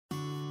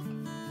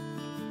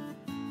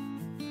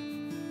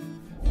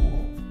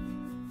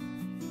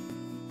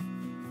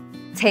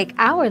Take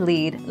our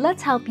lead,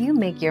 let's help you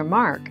make your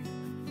mark.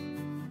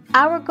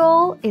 Our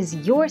goal is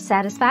your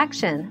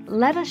satisfaction.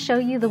 Let us show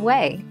you the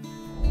way.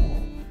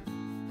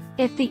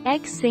 If the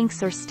egg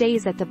sinks or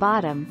stays at the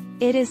bottom,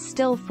 it is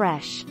still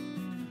fresh.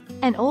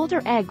 An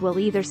older egg will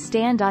either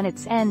stand on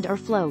its end or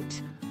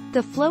float.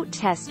 The float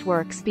test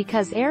works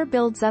because air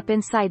builds up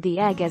inside the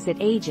egg as it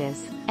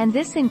ages, and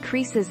this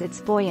increases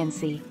its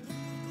buoyancy.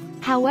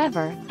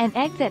 However, an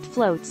egg that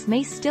floats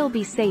may still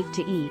be safe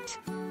to eat.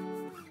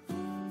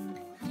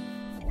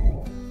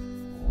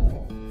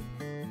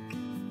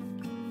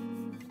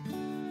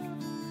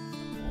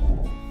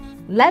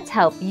 Let's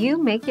help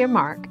you make your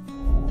mark.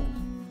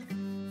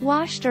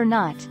 Washed or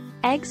not,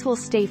 eggs will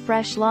stay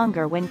fresh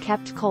longer when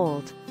kept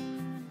cold.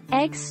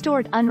 Eggs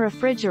stored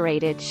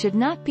unrefrigerated should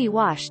not be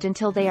washed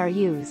until they are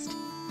used.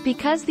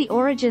 Because the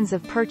origins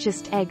of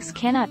purchased eggs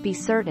cannot be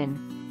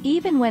certain,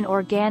 even when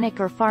organic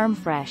or farm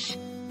fresh,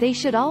 they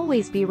should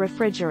always be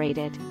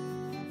refrigerated.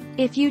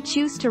 If you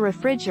choose to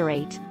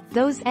refrigerate,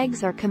 those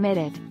eggs are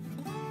committed.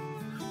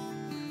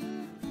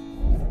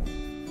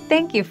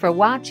 Thank you for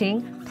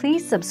watching.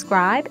 Please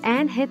subscribe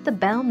and hit the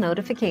bell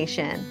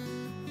notification.